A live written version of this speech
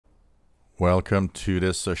Welcome to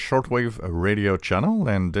this shortwave radio channel,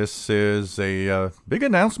 and this is a big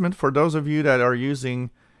announcement for those of you that are using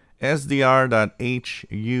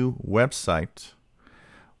SDR.hu website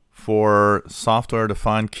for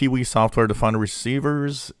software-defined Kiwi software-defined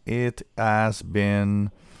receivers. It has been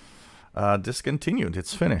discontinued.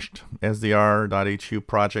 It's finished. SDR.hu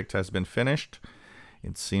project has been finished.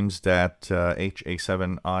 It seems that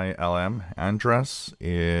HA7ILM, Andras,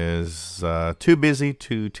 is too busy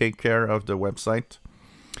to take care of the website.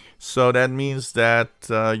 So that means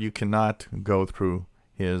that you cannot go through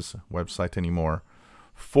his website anymore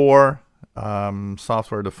for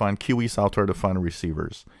software-defined, Kiwi software-defined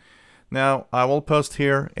receivers. Now, I will post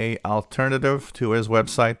here an alternative to his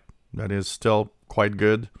website that is still quite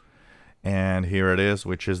good. And here it is,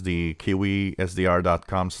 which is the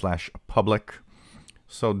kiwisdr.com/public.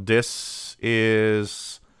 So this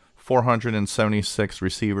is 476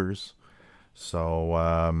 receivers.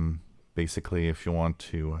 So basically, if you want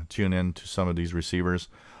to tune in to some of these receivers,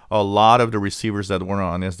 a lot of the receivers that were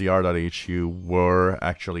on SDR.hu were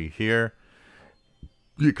actually here.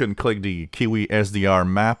 You can click the Kiwi SDR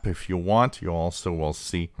map if you want. You also will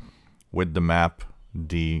see with the map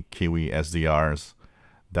the Kiwi SDRs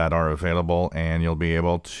that are available, and you'll be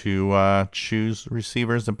able to choose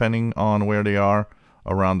receivers depending on where they are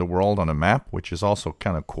around the world on a map, which is also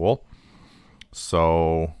kind of cool.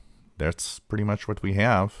 So that's pretty much what we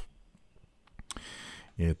have.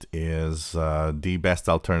 It is the best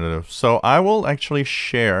alternative. So I will actually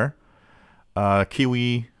share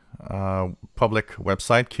Kiwi public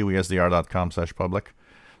website, kiwisdr.com/public.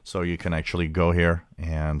 So you can actually go here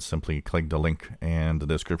and simply click the link in the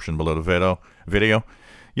description below the video.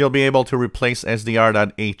 You'll be able to replace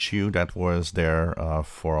SDR.hu that was there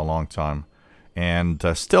for a long time, and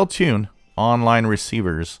still tune online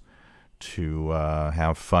receivers to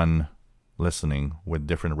have fun listening with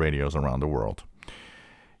different radios around the world.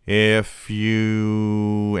 If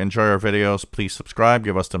you enjoy our videos, please subscribe,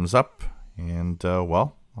 give us thumbs up, and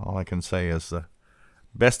well, all I can say is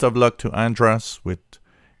best of luck to Andras with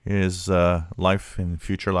his life and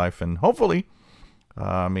future life, and hopefully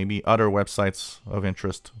maybe other websites of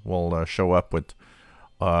interest will show up with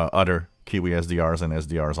other Kiwi SDRs and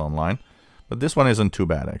SDRs online. But this one isn't too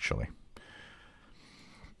bad, actually.